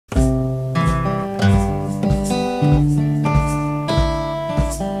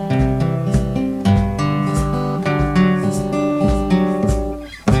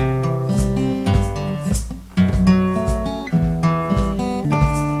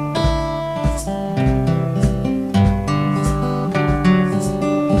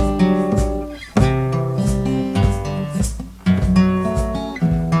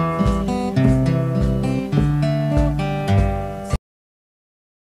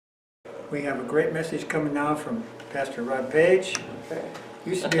We have a great message coming now from Pastor Rod Page. Okay.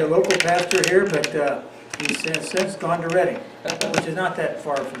 Used to be a local pastor here, but he's since gone to Reading, which is not that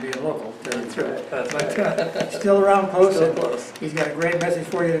far from being local. That's right. That's But right. still around close. Still and close. He's got a great message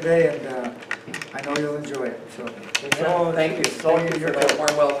for you today, and I know you'll enjoy it. So, Yeah, thank you. Thank you for that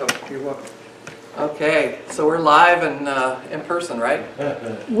warm welcome. You're welcome. Okay, so we're live and in person, right?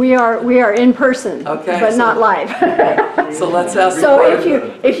 We are in person, Okay, but so- not live. So let's ask the So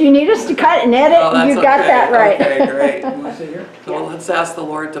Lord. if you need us to cut and edit, Oh, that's you got okay. that right. Okay, great. You want to sit here? So let's ask the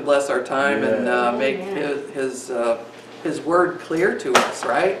Lord to bless our time and make His word clear to us,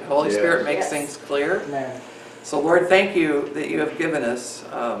 right? Holy Spirit makes Yes. things clear. Amen. So Lord, thank you that you have given us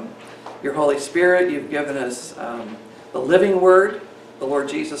your Holy Spirit. You've given us the living word, the Lord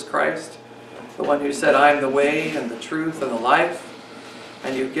Jesus Christ, the one who said, I am the way and the truth and the life.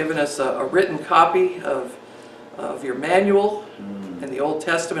 And you've given us a written copy of your manual in the Old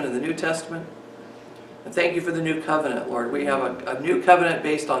Testament and the New Testament. And thank you for the new covenant, Lord. We have a new covenant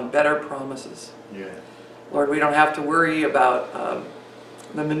based on better promises. Yeah. Lord, we don't have to worry about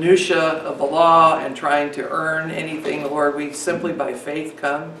the minutia of the law and trying to earn anything. Lord, we simply by faith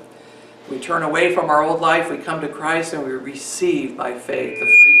come. We turn away from our old life, we come to Christ, and we receive by faith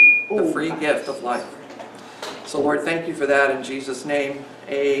the free gift of life. So Lord, thank you for that in Jesus' name.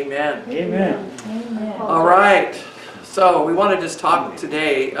 Amen. Amen. All right. So we want to just talk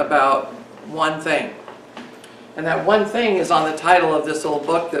today about one thing. And that one thing is on the title of this little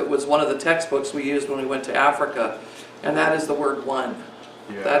book that was one of the textbooks we used when we went to Africa. And that is the word one.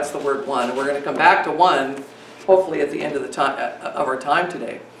 Yeah. That's the word one. And we're going to come back to one, hopefully at the end of our time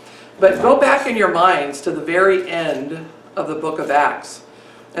today. But go back in your minds to the very end of the book of Acts.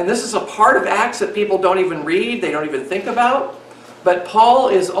 And this is a part of Acts that people don't even read, they don't even think about. But Paul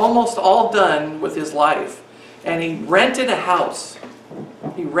is almost all done with his life. And he rented a house.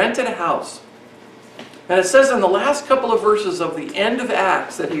 He rented a house. And it says in the last couple of verses of the end of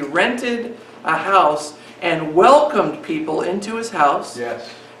Acts that he rented a house and welcomed people into his house. Yes.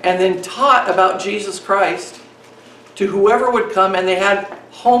 And then taught about Jesus Christ to whoever would come, and they had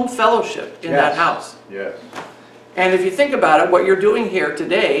home fellowship in that house. Yes. And if you think about it, what you're doing here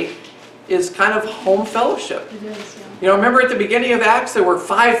today is kind of home fellowship. It is, yeah. You know, remember at the beginning of Acts there were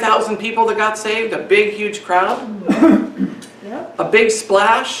 5,000 people that got saved, a big huge crowd, Yep. a big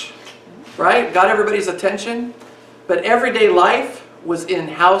splash, right? Got everybody's attention. But everyday life was in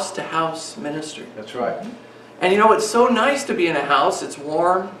house-to-house ministry. That's right. And you know, it's so nice to be in a house. It's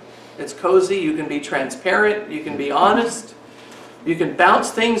warm, it's cozy, you can be transparent, you can be honest, you can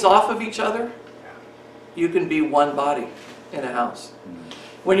bounce things off of each other. You can be one body in a house.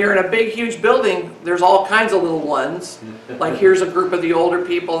 When you're in a big, huge building, there's all kinds of little ones. Like here's a group of the older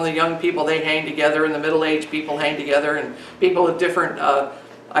people and the young people, they hang together, and the middle-aged people hang together, and people with different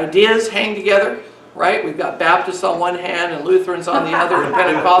ideas hang together. Right? We've got Baptists on one hand and Lutherans on the other, and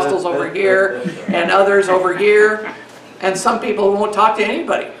Pentecostals over here, and others over here. And some people won't talk to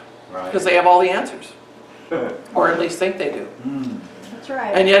anybody because they have all the answers. Or at least think they do. That's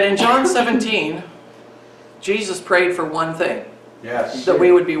right. And yet in John 17, Jesus prayed for one thing, Yes. that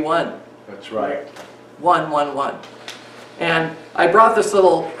we would be one. That's right. One. And I brought this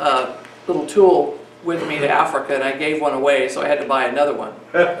little tool with me to Africa, and I gave one away, so I had to buy another one.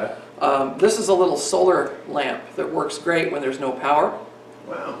 This is a little solar lamp that works great when there's no power.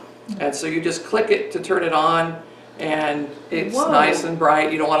 Wow. And so you just click it to turn it on, and it's Whoa. nice and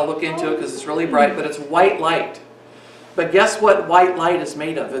bright. You don't want to look into it because it's really bright, but it's white light. But guess what white light is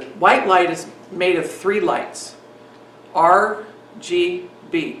made of? White light is made of 3 lights.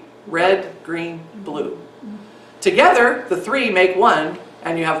 RGB. Red, green, blue. Together, the 3 make one,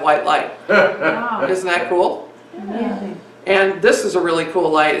 and you have white light. Wow. Isn't that cool? Amazing. And this is a really cool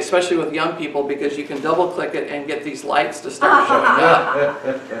light, especially with young people, because you can double click it and get these lights to start showing up.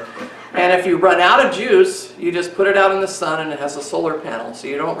 And if you run out of juice, you just put it out in the sun, and it has a solar panel. So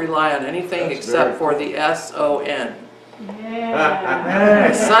you don't rely on anything That's except very for the S-O-N. Yeah.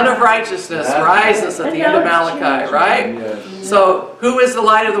 The Son of Righteousness rises at the end of Malachi, right? Yes. So who is the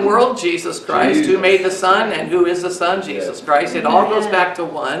light of the world? Jesus Christ. Who Jesus. made the sun, and who is the sun? Jesus Christ. It all goes back to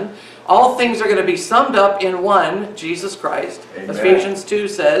one. All things are going to be summed up in one, Jesus Christ. Amen. Ephesians 2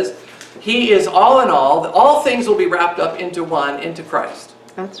 says, He is all in all. All things will be wrapped up into one, into Christ.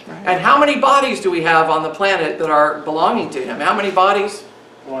 That's right. And how many bodies do we have on the planet that are belonging to Him? How many bodies?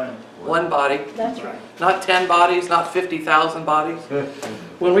 One. One body. That's right. Not 10 bodies, not 50,000 bodies.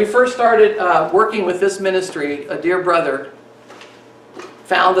 When we first started working with this ministry, a dear brother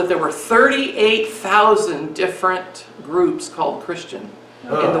found that there were 38,000 different groups called Christian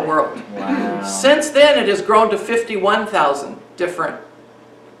in the world. Wow. Since then, it has grown to 51,000 different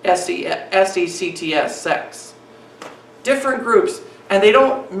S-E-C-T-S, sects. Different groups. And they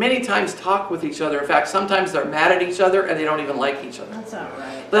don't many times talk with each other. In fact, sometimes they're mad at each other and they don't even like each other. That's not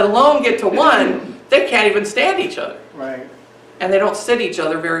right. Let alone get to one, they can't even stand each other. Right. And they don't sit each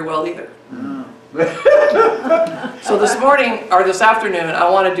other very well either. No. So this morning, or this afternoon, I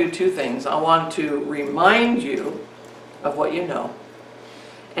want to do two things. I want to remind you of what you know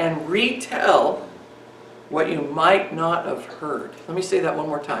and retell what you might not have heard. Let me say that one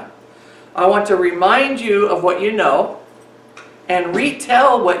more time. I want to remind you of what you know and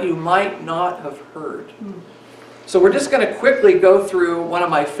retell what you might not have heard. So we're just going to quickly go through one of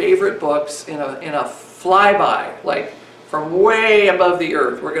my favorite books in a flyby, like from way above the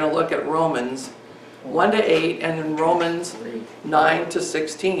earth. We're going to look at Romans 1 to 8 and then Romans 9 to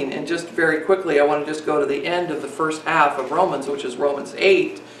 16. And just very quickly, I want to just go to the end of the first half of Romans, which is Romans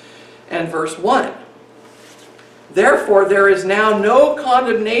 8 and verse 1. Therefore, there is now no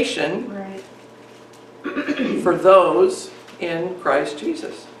condemnation for those in Christ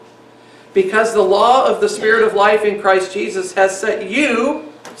Jesus. Because the law of the Spirit of life in Christ Jesus has set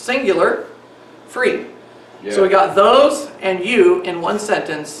you, singular, free. Yeah. So we got those and you in one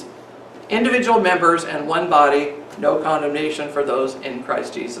sentence, individual members and one body, no condemnation for those in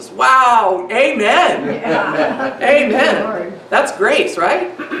Christ Jesus. Wow! Amen! Yeah. Amen! Lord. That's grace,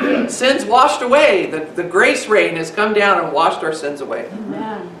 right? Sins washed away. The grace rain has come down and washed our sins away.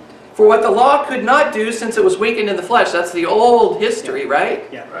 Amen. For what the law could not do since it was weakened in the flesh. That's the old history, right?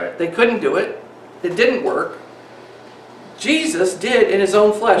 Yeah. Right. They couldn't do it. It didn't work. Jesus did in His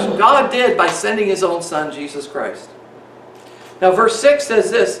own flesh. God did by sending His own Son, Jesus Christ. Now verse 6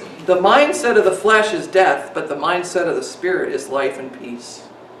 says this, the mindset of the flesh is death, but the mindset of the Spirit is life and peace.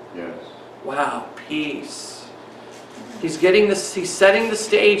 Yes. Wow, peace. He's setting the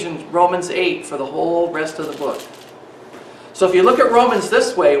stage in Romans 8 for the whole rest of the book. So if you look at Romans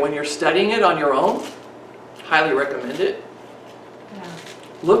this way, when you're studying it on your own, highly recommend it. Yeah.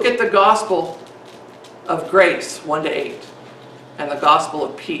 Look at the gospel of grace, 1 to 8, and the gospel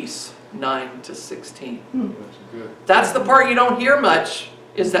of peace, 9 to 16. That's good. That's the part you don't hear much,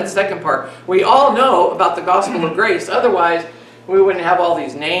 is that second part. We all know about the gospel of grace. Otherwise, we wouldn't have all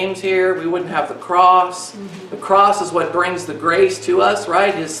these names here. We wouldn't have the cross. The cross is what brings the grace to us,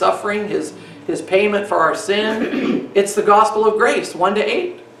 right? His suffering, His payment for our sin. It's the gospel of grace, 1 to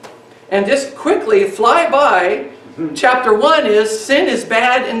 8. And just quickly fly by, chapter 1 is sin is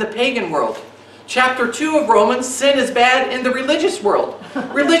bad in the pagan world. Chapter 2 of Romans, sin is bad in the religious world.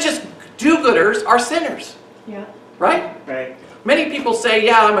 Religious do-gooders are sinners, Yeah. right? Right. Many people say,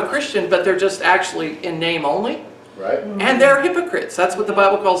 yeah, I'm a Christian, but they're just actually in name only. Right? And they're hypocrites. That's what the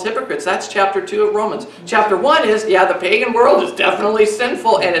Bible calls hypocrites. That's chapter 2 of Romans. Chapter 1 is, yeah, the pagan world is definitely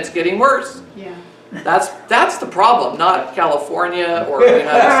sinful and it's getting worse. Yeah. That's the problem, not California or the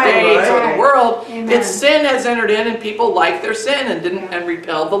United States or the Right. world. Amen. It's sin has entered in and people like their sin and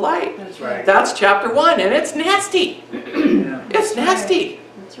repelled the light. That's Right. right. That's chapter 1 and it's nasty. Yeah. It's nasty.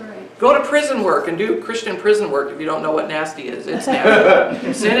 That's right. Go to prison work and do Christian prison work if you don't know what nasty is. It's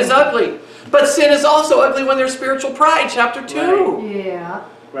nasty. Sin is ugly. But sin is also ugly when there's spiritual pride, chapter 2. Yeah.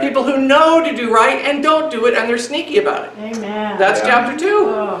 Right. People who know to do right and don't do it and they're sneaky about it. Amen. That's Yeah. chapter 2.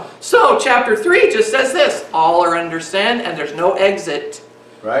 Oh. So chapter 3 just says this, all are under sin and there's no exit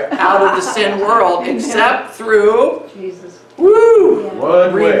Right? out of the sin world except through, Jesus. woo, Yeah.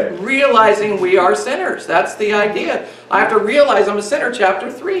 One way. realizing we are sinners. That's the idea. I have to realize I'm a sinner, chapter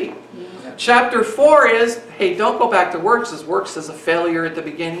 3. Chapter 4 is, hey, don't go back to works, as works is a failure at the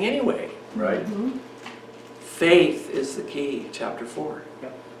beginning anyway. Right? Faith is the key, chapter 4.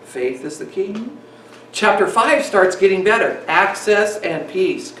 Yep. Faith is the key. Chapter 5 starts getting better. Access and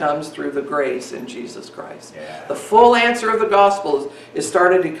peace comes through the grace in Jesus Christ. Yeah. The full answer of the gospel is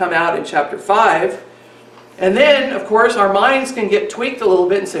started to come out in chapter 5. And then, of course, our minds can get tweaked a little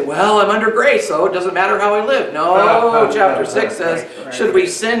bit and say, well, I'm under grace, so it doesn't matter how I live. No, chapter 6 says, Right. should we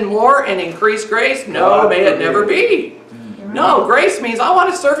sin more and increase grace? No, may it never be. No, grace means I want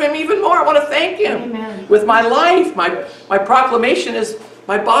to serve Him even more. I want to thank Him Amen. with my life. My proclamation is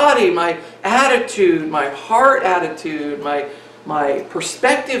my body, my attitude, my heart attitude, my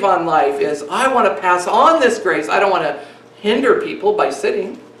perspective on life is I want to pass on this grace. I don't want to hinder people by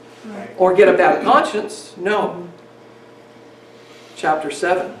sitting Right. or get a bad conscience. No. Chapter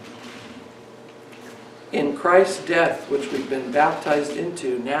 7. In Christ's death, which we've been baptized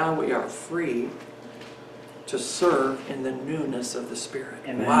into, now we are free to serve in the newness of the Spirit.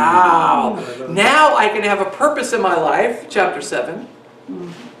 Amen. Wow! Now I can have a purpose in my life, chapter 7.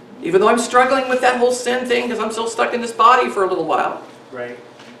 Even though I'm struggling with that whole sin thing because I'm still stuck in this body for a little while. Right.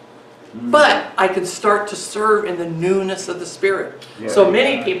 But I can start to serve in the newness of the Spirit. So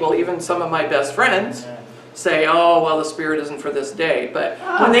many people, even some of my best friends, say, oh, well, the Spirit isn't for this day. But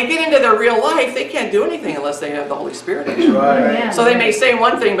when they get into their real life, they can't do anything unless they have the Holy Spirit. Right. So they may say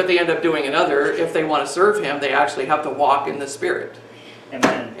one thing, but they end up doing another. If they want to serve Him, they actually have to walk in the Spirit.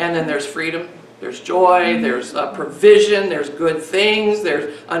 Amen. And then there's freedom, there's joy, there's provision, there's good things,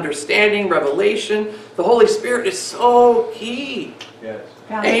 there's understanding, revelation. The Holy Spirit is so key. Yes.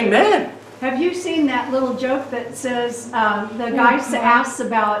 Amen. Have you seen that little joke that says, the guy asks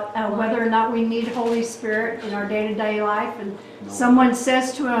about whether or not we need Holy Spirit in our day-to-day life, and someone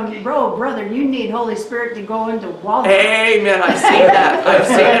says to him, brother, you need Holy Spirit to go into Walmart. Amen. I've seen that. I've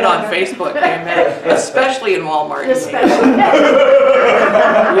seen it on Facebook. Amen. Especially in Walmart. Especially.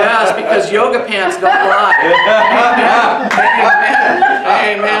 Yes, because yoga pants don't lie.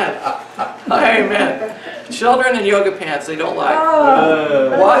 Amen. Amen. Amen. Children in yoga pants, they don't lie.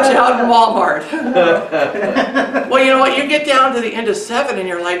 Watch out in Walmart. Well, you know what? You get down to the end of 7 and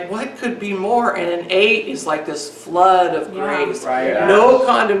you're like, what could be more? And an 8 is like this flood of grace. Right. No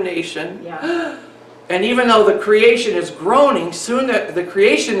condemnation. Yeah. And even though the creation is groaning, soon the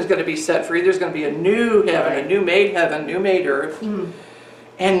creation is going to be set free. There's going to be a new heaven, a new made heaven, new made earth.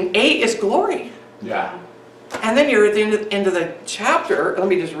 And 8 is glory. Yeah. And then you're at the end of the chapter. Let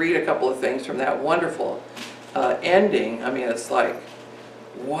me just read a couple of things from that wonderful ending. I mean, it's like,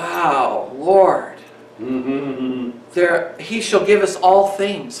 wow, Lord. He shall give us all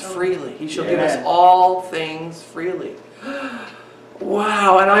things freely. He shall give us all things freely.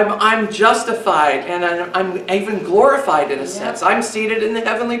 Wow, and I'm justified, and I'm even glorified in a sense. I'm seated in the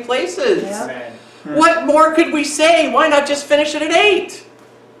heavenly places. Amen. What more could we say? Why not just finish it at 8?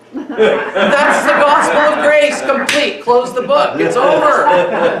 That's the gospel of grace, complete. Close the book. It's over.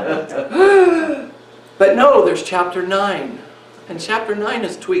 But no, there's chapter 9. And chapter 9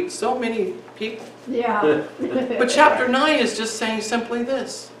 has tweaked so many people. Yeah. But chapter 9 is just saying simply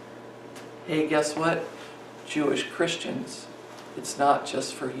this. Hey, guess what? Jewish Christians, it's not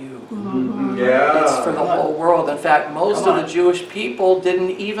just for you. Yeah. It's for the whole world. In fact, most of the Jewish people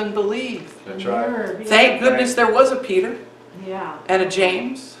didn't even believe. That's right. Thank goodness there was a Peter. Yeah. And a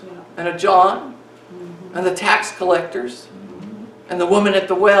James, and a John, and the tax collectors, and the woman at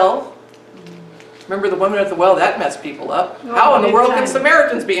the well. Remember the woman at the well? That messed people up. How in the world can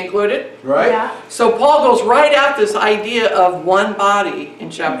Samaritans be included? Right? Yeah. So Paul goes right at this idea of one body in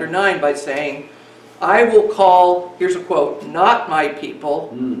chapter 9 by saying, I will call, here's a quote, not my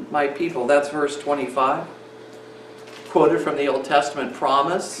people, my people. That's verse 25. Quoted from the Old Testament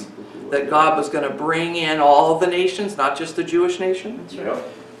promise that God was going to bring in all the nations, not just the Jewish nation. Yep.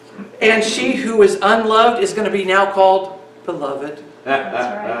 And she who is unloved is going to be now called beloved.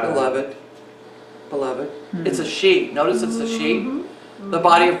 That's right. Beloved. Beloved. It's a she. Notice it's a she. The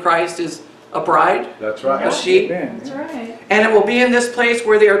body of Christ is a bride, That's a right. she. That's right. And it will be in this place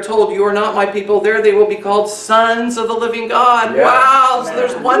where they are told, you are not my people. There they will be called sons of the living God. Yeah. Wow, so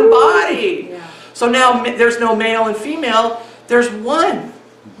there's one body. Yeah. So now there's no male and female. There's one.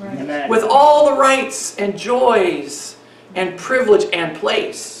 Right. Amen. With all the rights and joys and privilege and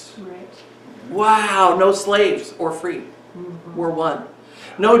place. Right. Wow, no slaves or free. We're one.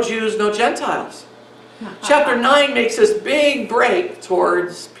 No Jews, no Gentiles. Chapter 9 makes this big break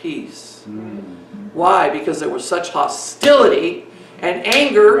towards peace. Why? Because there was such hostility and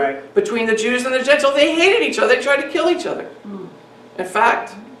anger between the Jews and the Gentiles. They hated each other. They tried to kill each other. In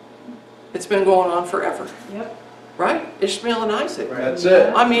fact, it's been going on forever. Yep. Right? Ishmael and Isaac. That's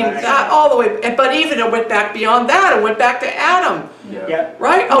it. I mean, that all the way. But even it went back beyond that. It went back to Adam. Yep.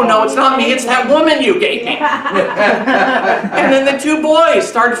 Right? Oh, no, it's not me. It's that woman you gave me. And then the two boys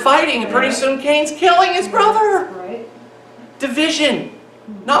started fighting. And pretty soon Cain's killing his brother. Right. Division.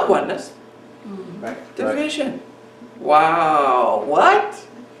 Not oneness. Right. Division. Wow. What?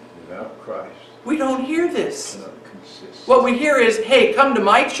 Without Christ. We don't hear this. Not consistent. What we hear is, hey, come to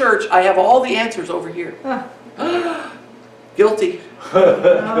my church. I have all the answers over here. Guilty.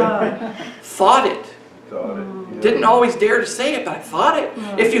 Thought it. Thought it. Yeah. Didn't always dare to say it, but I thought it.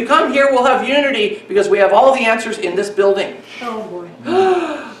 If you come here, we'll have unity because we have all the answers in this building. Oh boy.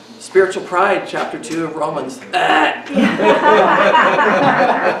 Spiritual pride, chapter 2 of Romans. Amen.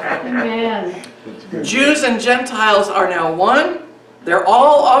 That's good. Jews and Gentiles are now one. They're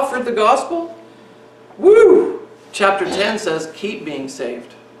all offered the gospel. Woo! Chapter 10 says, keep being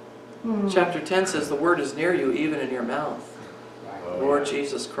saved. Chapter 10 says, the word is near you, even in your mouth. Lord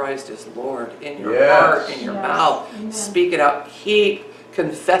Jesus Christ is Lord in your heart, in your mouth. Amen. Speak it out. Keep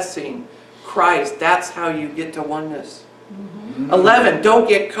confessing Christ. That's how you get to oneness. 11, don't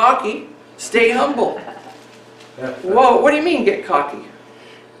get cocky. Stay humble. Whoa, what do you mean get cocky?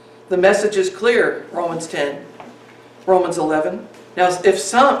 The message is clear, Romans 10, Romans 11. Now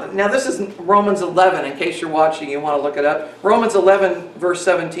this is Romans 11, in case you're watching, you want to look it up. Romans 11, verse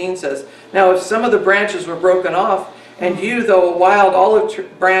 17 says, now if some of the branches were broken off, and you, though a wild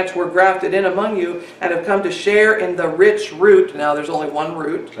olive branch, were grafted in among you, and have come to share in the rich root, now there's only one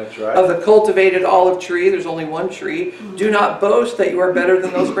root, That's right. of the cultivated olive tree, there's only one tree, do not boast that you are better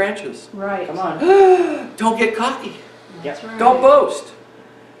than those branches. Right. Come on. Don't get cocky. That's right. Don't boast.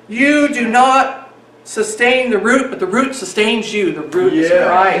 You do not sustain the root, but the root sustains you. The root is Yeah.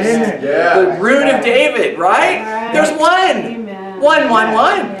 Christ. Amen. Yeah. The root of David, right? Right. There's one. Amen. One.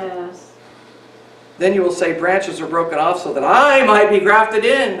 Yes. Then you will say, branches are broken off so that I might be grafted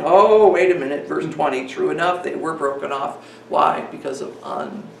in. Oh, wait a minute. Verse 20. True enough, they were broken off. Why? Because of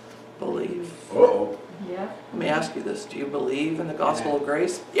unbelief. Uh-oh. Yeah. Let me ask you this. Do you believe in the gospel of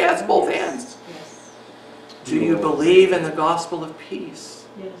grace? Yes, both hands. Yes. Do you believe in the gospel of peace?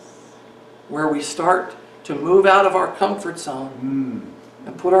 Yes. Where we start to move out of our comfort zone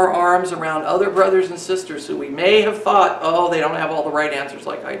and put our arms around other brothers and sisters who we may have thought, oh, they don't have all the right answers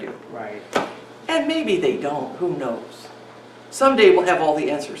like I do. Right. And maybe they don't. Who knows? Someday we'll have all the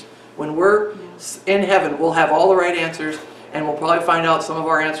answers. When we're in heaven, we'll have all the right answers, and we'll probably find out some of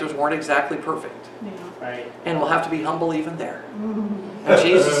our answers weren't exactly perfect. Yeah. Right. And we'll have to be humble even there. And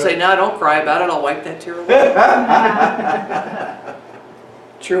Jesus will say, no, don't cry about it. I'll wipe that tear away.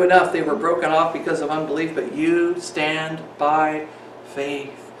 True enough, they were broken off because of unbelief, but you stand by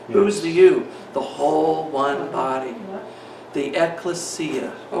faith. Who's the you? The whole one body. Yep. The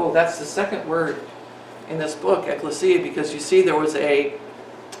Ekklesia. Oh, that's the second word in this book, Ekklesia, because you see there was a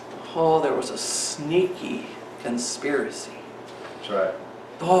sneaky conspiracy. That's right.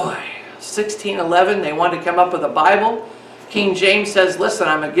 Boy, 1611, they wanted to come up with a Bible. King James says, listen,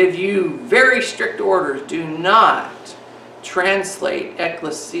 I'm going to give you very strict orders. Do not translate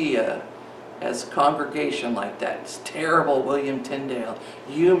Ekklesia as congregation like that. It's terrible, William Tyndale.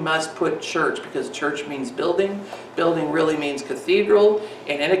 You must put church, because church means building. Building really means cathedral.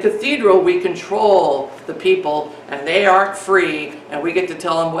 And in a cathedral, we control the people, and they aren't free, and we get to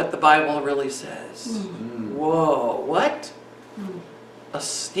tell them what the Bible really says. Whoa, what? A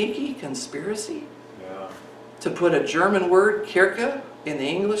sneaky conspiracy? Yeah. To put a German word, Kirche, in the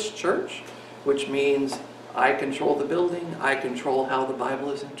English church, which means I control the building, I control how the Bible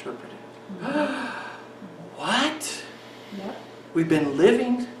is interpreted. What? Yep. We've been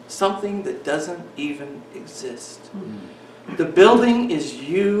living something that doesn't even exist. The building is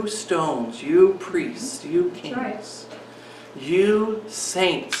you stones, you priests, you kings, That's you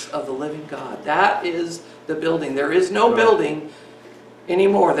saints of the living God. That is the building. There is no building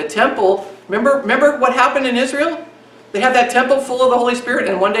anymore. The temple, remember what happened in Israel? They had that temple full of the Holy Spirit,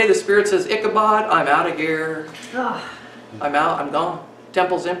 and one day the Spirit says, Ichabod, I'm out of here. Ugh. I'm out, I'm gone.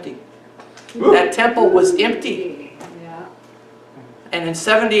 Temple's empty. That temple was empty. Yeah. And in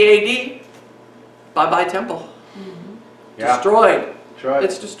 70 AD, bye-bye temple. Yeah. Destroyed. That's right.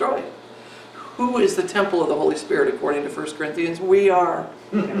 It's destroyed. Who is the temple of the Holy Spirit according to 1 Corinthians? We are.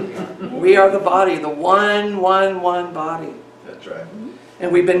 We are the body, the one body. That's right.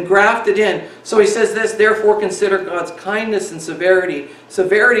 And we've been grafted in. So he says this, therefore consider God's kindness and severity.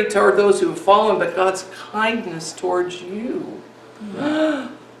 Severity toward those who have fallen, but God's kindness towards you.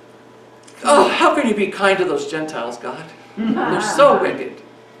 Oh, how can you be kind to those Gentiles, God? They're so wicked.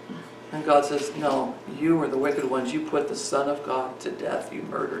 And God says, no, you are the wicked ones. You put the Son of God to death. You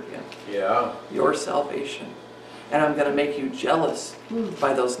murdered him. Yeah. Your salvation. And I'm going to make you jealous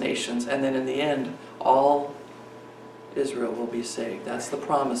by those nations. And then in the end, all Israel will be saved. That's the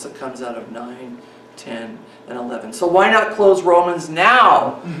promise that comes out of 9, 10, and 11. So why not close Romans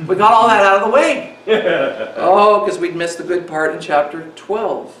now? We got all that out of the way. Oh, because we'd missed the good part in chapter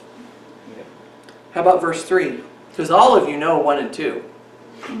 12. How about verse 3? Because all of you know 1 and 2.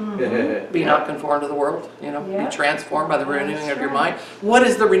 Be not conformed to the world. You know, Yeah. be transformed by the renewing That's of your right. mind. What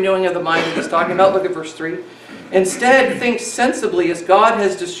is the renewing of the mind that he's talking about? Look at verse 3. Instead, think sensibly as God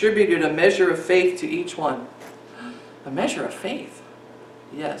has distributed a measure of faith to each one. A measure of faith.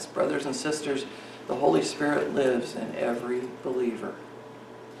 Yes, brothers and sisters, the Holy Spirit lives in every believer.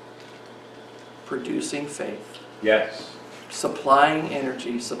 Producing faith. Yes. Supplying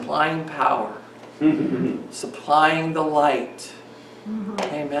energy, supplying power, supplying the light.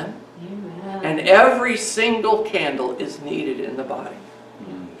 Amen? Amen. And every single candle is needed in the body.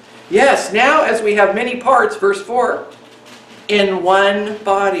 Yes, now as we have many parts, verse 4, in one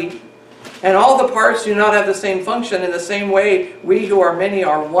body, and all the parts do not have the same function, in the same way we who are many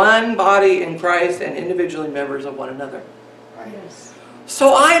are one body in Christ and individually members of one another. Yes.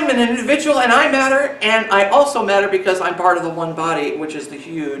 So I'm an individual and I matter, and I also matter because I'm part of the one body, which is the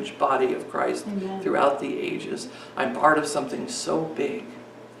huge body of Christ. Amen. Throughout the ages. I'm part of something so big,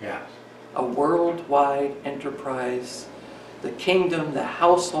 Yes. a worldwide enterprise, the kingdom, the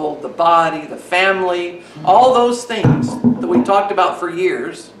household, the body, the family, all those things that we talked about for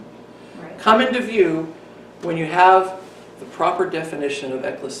years Right. come into view when you have the proper definition of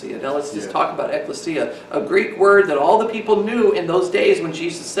Ekklesia. Now let's just Yes. talk about Ekklesia, a Greek word that all the people knew in those days when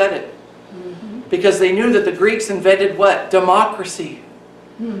Jesus said it. Because they knew that the Greeks invented what? Democracy.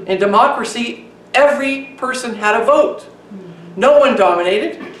 In democracy, every person had a vote. No one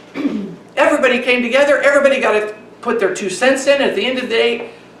dominated. Everybody came together. Everybody got to put their 2 cents in. At the end of the day,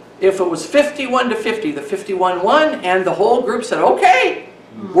 if it was 51 to 50, the 51 won, and the whole group said, okay,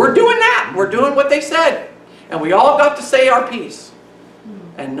 we're doing that. We're doing what they said. And we all got to say our piece.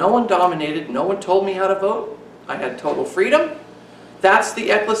 And no one dominated. No one told me how to vote. I had total freedom. That's the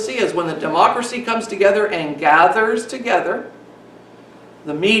Ekklesia, is when the democracy comes together and gathers together.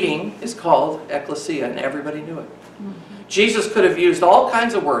 The meeting is called Ekklesia, and everybody knew it. Jesus could have used all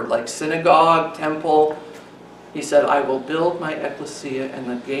kinds of words like synagogue, temple. He said, I will build my Ekklesia, and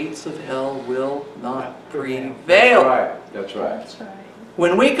the gates of hell will not prevail. That's right. That's right. That's right.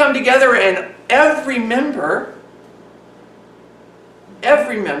 When we come together and every member, I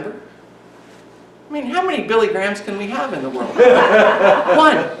mean, how many Billy Grahams can we have in the world?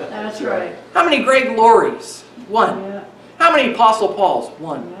 One. That's right. How many Greg Lauries? One. Yeah. How many Apostle Pauls?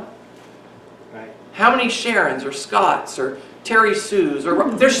 One. Yeah. Right. How many Sharons or Scotts or Terry Sues? Or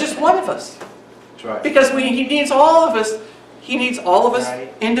there's just one of us. That's right. Because he needs all of us. He needs all of us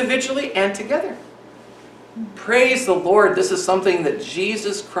Right. individually and together. Praise the Lord. This is something that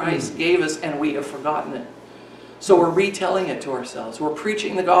Jesus Christ gave us, and we have forgotten it. So we're retelling it to ourselves. We're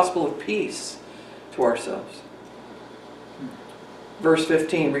preaching the gospel of peace to ourselves. Verse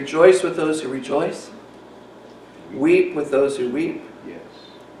 15, rejoice with those who rejoice. Weep with those who weep.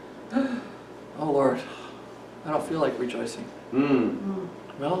 Yes. Oh Lord, I don't feel like rejoicing.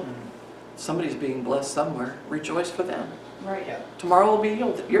 Well, somebody's being blessed somewhere. Rejoice for them. Right. Tomorrow will be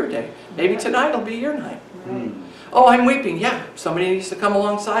your day. Maybe tonight will be your night. Right. Oh, I'm weeping. Yeah, somebody needs to come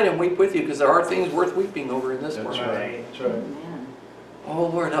alongside and weep with you, because there are things worth weeping over in this That's world. right. That's right. Amen. Oh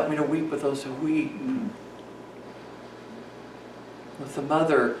Lord, help me to weep with those who weep. With the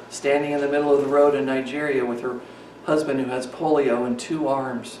mother standing in the middle of the road in Nigeria with her husband who has polio and 2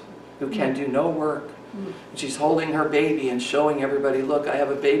 arms, who can do no work. And she's holding her baby and showing everybody, look, I have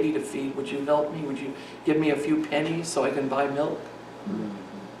a baby to feed. Would you help me? Would you give me a few pennies so I can buy milk?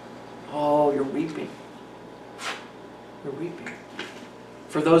 Oh, you're weeping. You're weeping.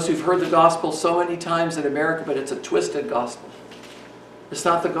 For those who've heard the gospel so many times in America, but it's a twisted gospel. It's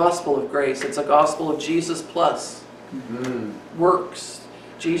not the gospel of grace. It's a gospel of Jesus plus works.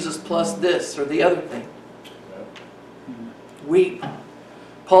 Jesus plus this or the other thing. Weep.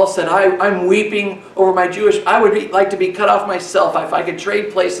 Paul said, I'm weeping over my Jewish... I would like to be cut off myself if I could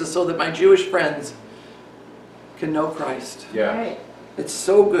trade places so that my Jewish friends can know Christ. Yeah. Right. It's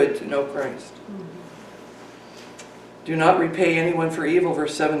so good to know Christ. Do not repay anyone for evil,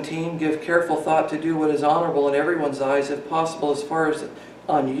 verse 17. Give careful thought to do what is honorable in everyone's eyes, if possible, as far as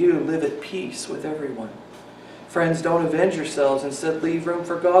on you, live at peace with everyone. Friends, don't avenge yourselves. Instead, leave room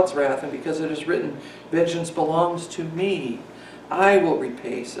for God's wrath, and because it is written, vengeance belongs to me. I will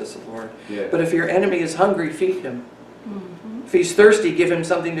repay, says the Lord. Yeah. But if your enemy is hungry, feed him. If he's thirsty, give him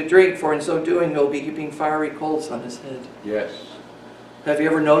something to drink, for in so doing you'll be heaping fiery coals on his head. Yes. Have you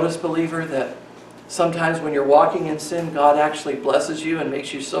ever noticed, believer, that sometimes when you're walking in sin, God actually blesses you and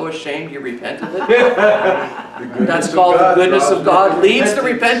makes you so ashamed you repent of it? That's called the goodness of God leads to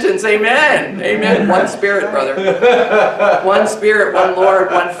repentance. Amen. Amen. One Spirit, brother. One Spirit, one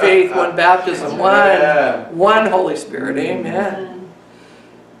Lord, one faith, one baptism, one Holy Spirit. Amen.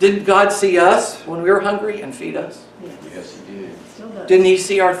 Didn't God see us when we were hungry and feed us? Yes, He did. Still does. Didn't He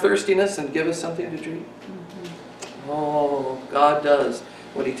see our thirstiness and give us something to drink? Oh, God does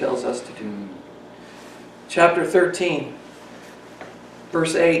what He tells us to do. Chapter 13,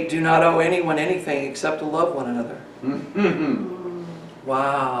 verse 8, do not owe anyone anything except to love one another.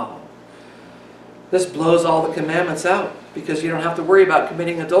 Wow. This blows all the commandments out, because you don't have to worry about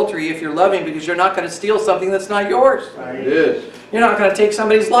committing adultery if you're loving, because you're not going to steal something that's not yours. It is. You're not going to take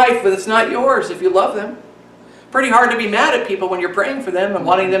somebody's life, but it's not yours if you love them. Pretty hard to be mad at people when you're praying for them and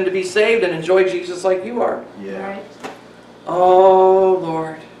wanting them to be saved and enjoy Jesus like you are. Yeah. Right. Oh,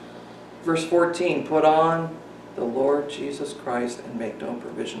 Lord. Verse 14, put on the Lord Jesus Christ and make no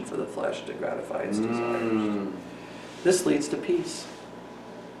provision for the flesh to gratify its desires. This leads to peace.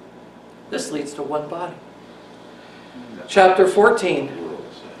 This leads to one body. Chapter 14.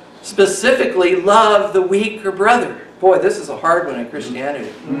 Specifically, love the weaker brother. Boy, this is a hard one in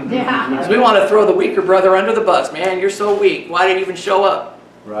Christianity. Yeah. Because we want to throw the weaker brother under the bus. Man, you're so weak. Why did you even show up?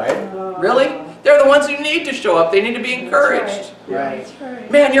 Right? Really? They're the ones who need to show up. They need to be encouraged. Right. That's right.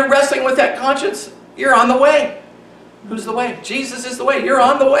 Man, you're wrestling with that conscience. You're on the way. Who's the way? Jesus is the way. You're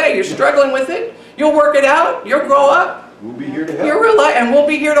on the way. You're struggling with it. You'll work it out. You'll grow up. We'll be here to help. You're real, and we'll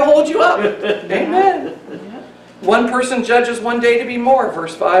be here to hold you up. Amen. One person judges one day to be more,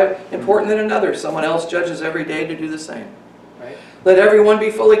 verse 5, important than another. Someone else judges every day to do the same. Right. Let everyone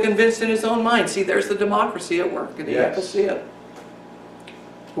be fully convinced in his own mind. See, there's the democracy at work in the Yes. Ekklesia.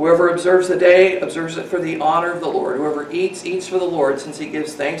 Whoever observes the day, observes it for the honor of the Lord. Whoever eats, eats for the Lord, since he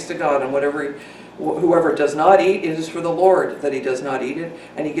gives thanks to God. And whoever does not eat, it is for the Lord that he does not eat it.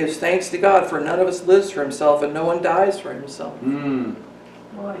 And he gives thanks to God, for none of us lives for himself, and no one dies for himself.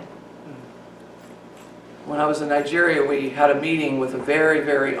 Boy. When I was in Nigeria, we had a meeting with a very,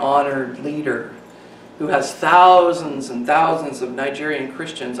 very honored leader who has thousands and thousands of Nigerian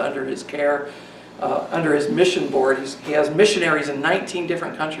Christians under his care, under his mission board. He has missionaries in 19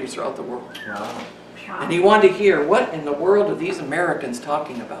 different countries throughout the world. Wow. And he wanted to hear, what in the world are these Americans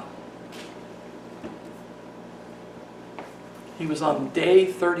talking about? He was on day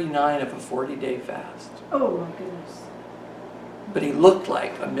 39 of a 40-day fast. Oh my goodness. But he looked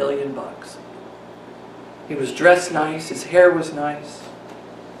like $1 million. He was dressed nice, his hair was nice.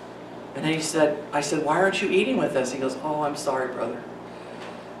 And then I said, why aren't you eating with us? He goes, oh, I'm sorry, brother.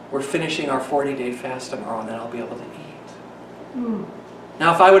 We're finishing our 40-day fast tomorrow, and then I'll be able to eat.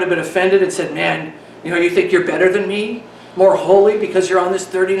 Now, if I would have been offended and said, man, you think you're better than me? More holy because you're on this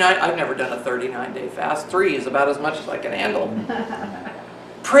 39? I've never done a 39-day fast. 3 is about as much as I can handle.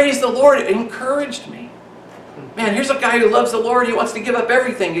 Praise the Lord, it encouraged me. Man, here's a guy who loves the Lord. He wants to give up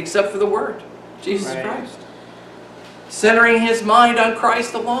everything except for the Word, Jesus Christ. Centering his mind on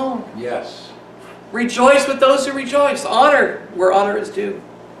Christ alone. Yes. Rejoice with those who rejoice. Honor where honor is due.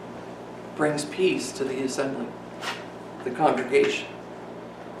 Brings peace to the assembly, the congregation,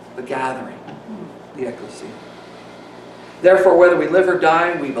 the gathering, the Ekklesia. Therefore, whether we live or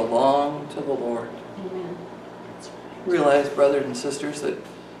die, we belong to the Lord. Amen. Realize, brothers and sisters, that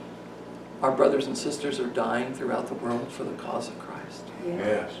our brothers and sisters are dying throughout the world for the cause of Christ.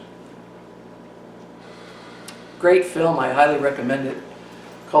 Yes. Great film, I highly recommend it,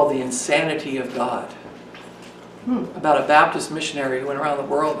 called The Insanity of God. About a Baptist missionary who went around the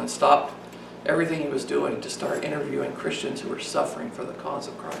world and stopped everything he was doing to start interviewing Christians who were suffering for the cause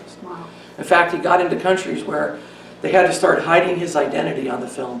of Christ. Wow. In fact, he got into countries where they had to start hiding his identity on the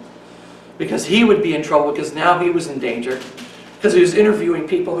film because he would be in trouble because now he was in danger because he was interviewing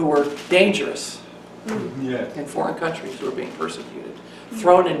people who were dangerous Yes. in foreign countries who were being persecuted,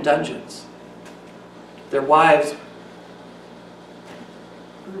 thrown in dungeons. Their wives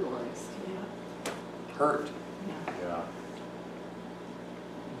Brutalized. Yeah. hurt. Yeah.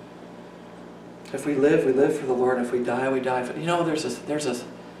 If we live for the Lord. And if we die, we die for.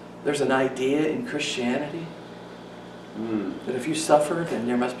 There's an idea in Christianity that if you suffer, then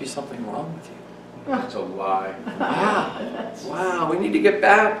there must be something wrong with you. It's a lie. Wow, wow. We need to get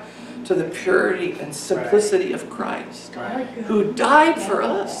back to the purity and simplicity of Christ, who died for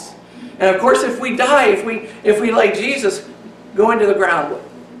us. And of course, if we die, if we like Jesus, go into the ground,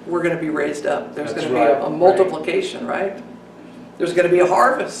 we're going to be raised up. There's That's going to be right. a multiplication, right? There's going to be a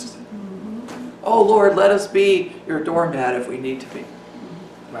harvest. Oh Lord, let us be your doormat if we need to be.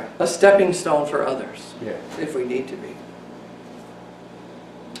 Right. A stepping stone for others Yeah. if we need to be.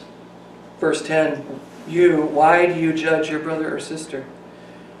 Verse 10, you, why do you judge your brother or sister?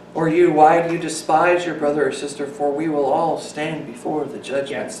 Or you, why do you despise your brother or sister? For we will all stand before the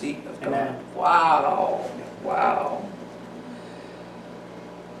judgment seat of God. Amen. Wow. Wow.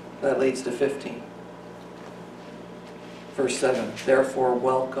 That leads to 15. Verse 7, therefore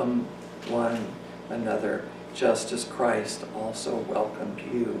welcome one another, just as Christ also welcomed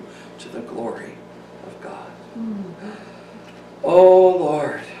you to the glory of God. Oh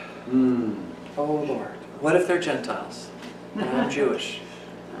Lord. Oh Lord. What if they're Gentiles and I'm Jewish?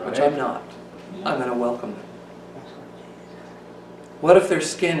 Which I'm not. I'm going to welcome them. What if their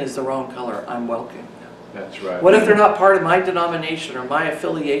skin is the wrong color? I'm welcoming them. That's right. What if they're not part of my denomination or my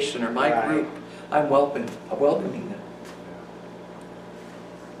affiliation or my Right. group? I'm welcoming them.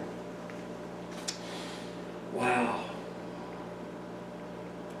 Wow.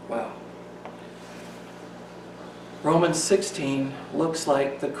 Wow. Romans 16 looks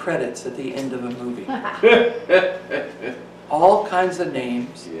like the credits at the end of a movie. All kinds of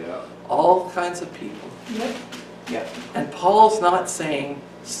names, Yeah. all kinds of people. Yep. Yeah. And Paul's not saying,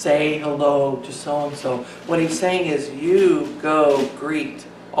 say hello to so-and-so. What he's saying is, you go greet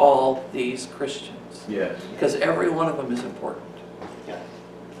all these Christians. Yes. Because every one of them is important. Yeah.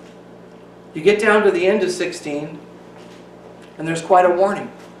 You get down to the end of 16, and there's quite a warning.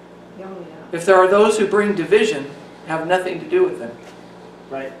 Oh, yeah. If there are those who bring division, have nothing to do with them.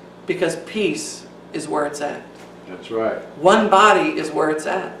 Right. Because peace is where it's at. That's right. One body is where it's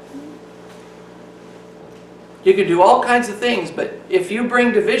at. You can do all kinds of things, but if you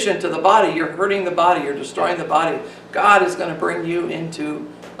bring division to the body, you're hurting the body, you're destroying the body. God is going to bring you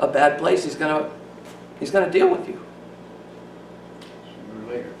into a bad place. He's going to deal with you. Sooner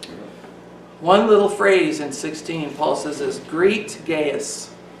or later. One little phrase in 16, Paul says is, greet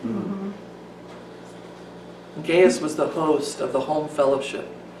Gaius. Gaius was the host of the home fellowship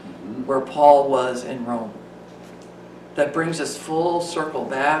where Paul was in Rome. That brings us full circle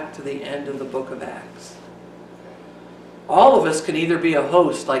back to the end of the book of Acts. All of us can either be a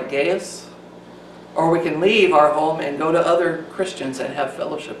host like Gaius, or we can leave our home and go to other Christians and have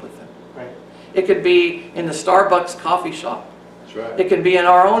fellowship with them. Right. It could be in the Starbucks coffee shop. That's right. It could be in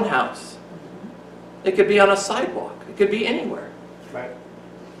our own house. It could be on a sidewalk. It could be anywhere. Right.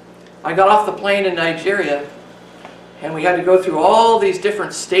 I got off the plane in Nigeria, and we had to go through all these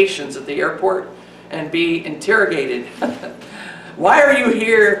different stations at the airport and be interrogated. Why are you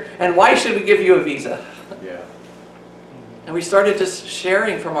here, and why should we give you a visa? Yeah. And we started just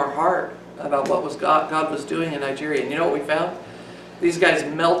sharing from our heart about what was God was doing in Nigeria. And you know what we found? These guys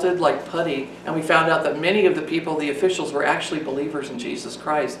melted like putty, and we found out that many of the people, the officials, were actually believers in Jesus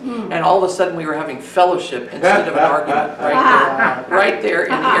Christ. And all of a sudden we were having fellowship instead of an argument right there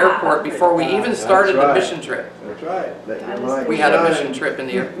in the airport before we even started the mission trip. That's right. Let your That is mind We had a shine. mission trip in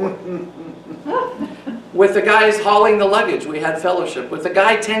the airport. With the guys hauling the luggage, we had fellowship. With the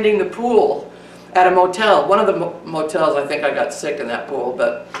guy tending the pool at a motel. One of the motels, I think I got sick in that pool,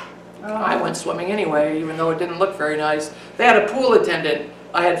 but I went swimming anyway, even though it didn't look very nice. They had a pool attendant.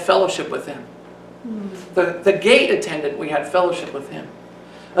 I had fellowship with him. The gate attendant, we had fellowship with him.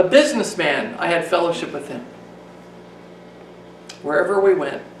 A businessman, I had fellowship with him. Wherever we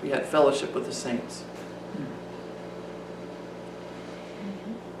went, we had fellowship with the saints.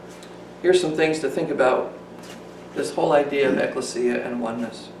 Here's some things to think about this whole idea of Ekklesia and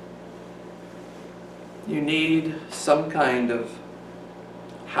oneness. You need some kind of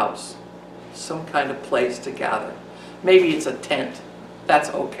house, some kind of place to gather. Maybe it's a tent. That's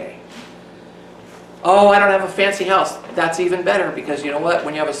okay. Oh, I don't have a fancy house. That's even better, because you know what?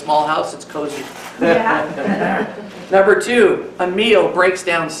 When you have a small house, it's cozy. Yeah. Number two, a meal breaks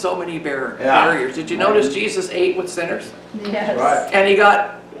down so many barriers. Did you notice Jesus ate with sinners? Yes. Right. And he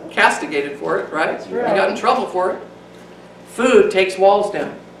got castigated for it, right? That's He right. got in trouble for it. Food takes walls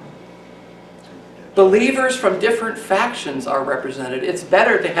down. Believers from different factions are represented. It's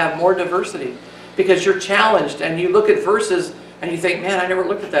better to have more diversity, because you're challenged and you look at verses and you think, man, I never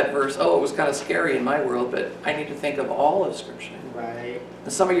looked at that verse. Oh, it was kind of scary in my world, but I need to think of all of Scripture. Right.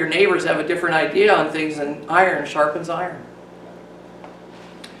 And some of your neighbors have a different idea on things, and iron sharpens iron.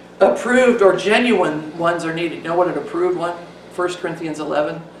 Approved or genuine ones are needed. You know what an approved one? 1 Corinthians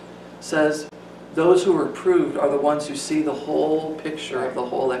 11 says, those who are approved are the ones who see the whole picture of the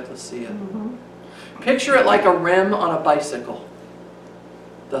whole Ekklesia. Picture it like a rim on a bicycle.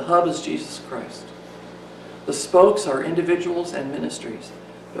 The hub is Jesus Christ. The spokes are individuals and ministries,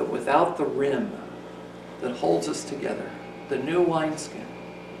 but without the rim that holds us together, the new wineskin,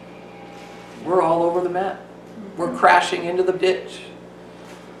 we're all over the map. We're crashing into the ditch.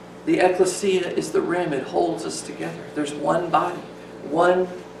 The Ekklesia is the rim. It holds us together. There's one body, one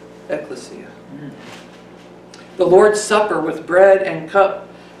Ekklesia. The Lord's Supper with bread and cup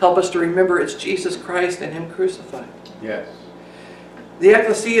help us to remember it's Jesus Christ and Him crucified. Yes. The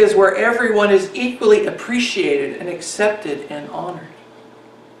Ekklesia is where everyone is equally appreciated and accepted and honored.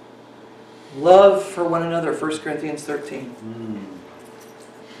 Love for one another, 1 Corinthians 13.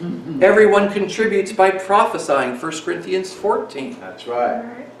 Everyone contributes by prophesying, 1 Corinthians 14. That's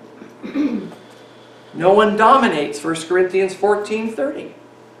right. No one dominates, 1 Corinthians 14:30.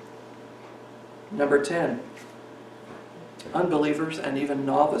 Number 10. Unbelievers and even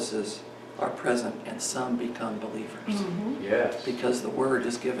novices are present, and some become believers. Yes. Because the word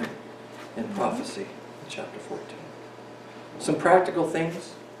is given in prophecy in chapter 14. Some practical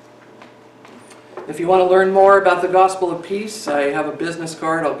things. If you want to learn more about the gospel of peace, I have a business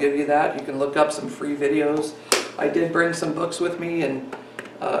card. I'll give you that. You can look up some free videos. I did bring some books with me, and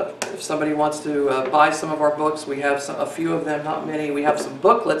if somebody wants to buy some of our books, we have a few of them, not many. We have some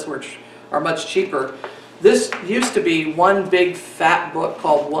booklets which are much cheaper. This used to be one big fat book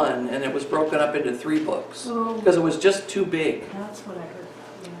called One, and it was broken up into 3 books Oh, because it was just too big. that's what I heard.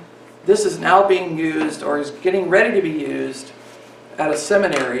 Yeah. This is now being used, or is getting ready to be used, at a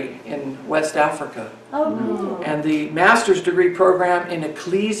seminary in West Africa. Oh, cool. And the master's degree program in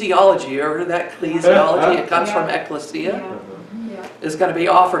ecclesiology, you ever heard of that ecclesiology? It comes from Ekklesia. Yeah. Yeah. Is going to be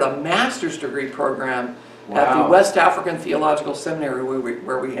offered a master's degree program at the Wow. West African Theological Seminary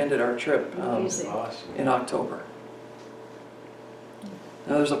where we ended our trip Amazing. Awesome. in October.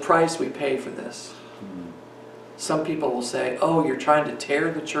 Now there's a price we pay for this. Some people will say, oh, you're trying to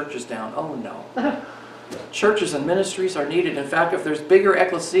tear the churches down. Oh no. Churches and ministries are needed. In fact, if there's bigger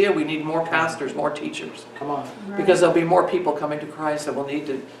ecclesia, we need more pastors, more teachers. Come on. Right. Because there'll be more people coming to Christ that will need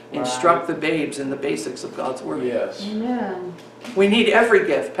to instruct the babes in the basics of God's Word. Yes. Amen. We need every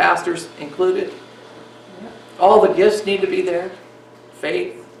gift, pastors included. Yep. All the gifts need to be there.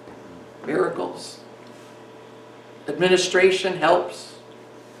 Faith, miracles, administration helps.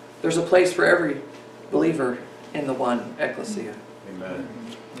 There's a place for every believer in the one ecclesia. Amen.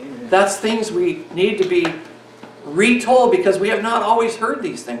 That's things we need to be retold because we have not always heard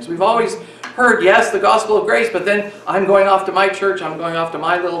these things. We've always heard, yes, the gospel of grace, but then I'm going off to my church, I'm going off to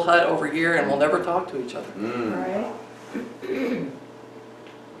my little hut over here, and we'll never talk to each other. Right.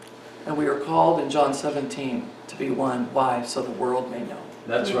 And we are called in John 17 to be one. Why? So the world may know.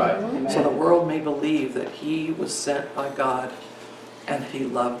 That's right. So the world may believe that He was sent by God and He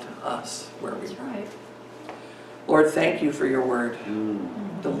loved us where we That's were. right. Lord, thank you for your word,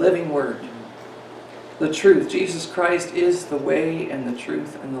 the living word, the truth. Jesus Christ is the way and the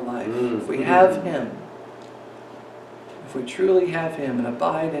truth and the life. If we have Him, if we truly have Him and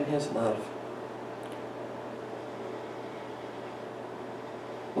abide in His love,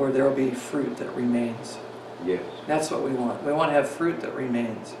 Lord, there will be fruit that remains. Yes. That's what we want. We want to have fruit that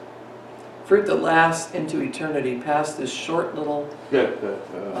remains. Fruit that lasts into eternity, past this short little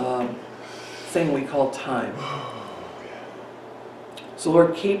thing we call time. So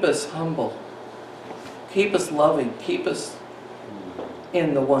Lord, keep us humble. Keep us loving. Keep us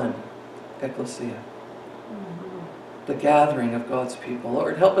in the one ecclesia. The gathering of God's people.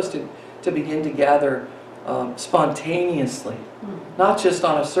 Lord, help us to begin to gather spontaneously. Not just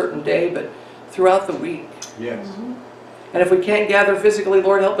on a certain day, but throughout the week. Yes. And if we can't gather physically,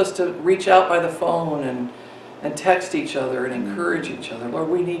 Lord, help us to reach out by the phone and text each other and encourage each other. Lord,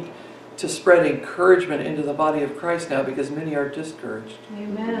 we need to spread encouragement into the body of Christ now because many are discouraged.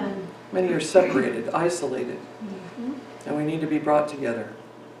 Amen. Many are separated, isolated. And we need to be brought together.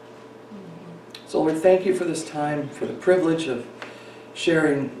 So Lord, thank you for this time, for the privilege of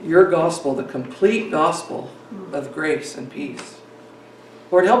sharing your gospel, the complete gospel of grace and peace.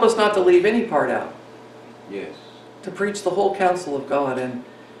 Lord, help us not to leave any part out. Yes. To preach the whole counsel of God and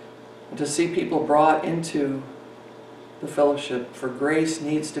to see people brought into the fellowship, for grace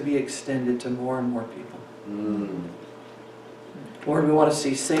needs to be extended to more and more people. Lord, we want to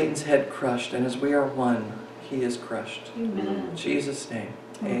see Satan's head crushed, and as we are one, he is crushed. Amen. In Jesus' name,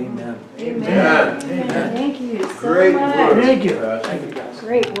 amen. Amen. Amen. Thank you so Great much. word. Thank you. Pastor. Thank you, guys.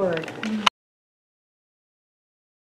 Great word.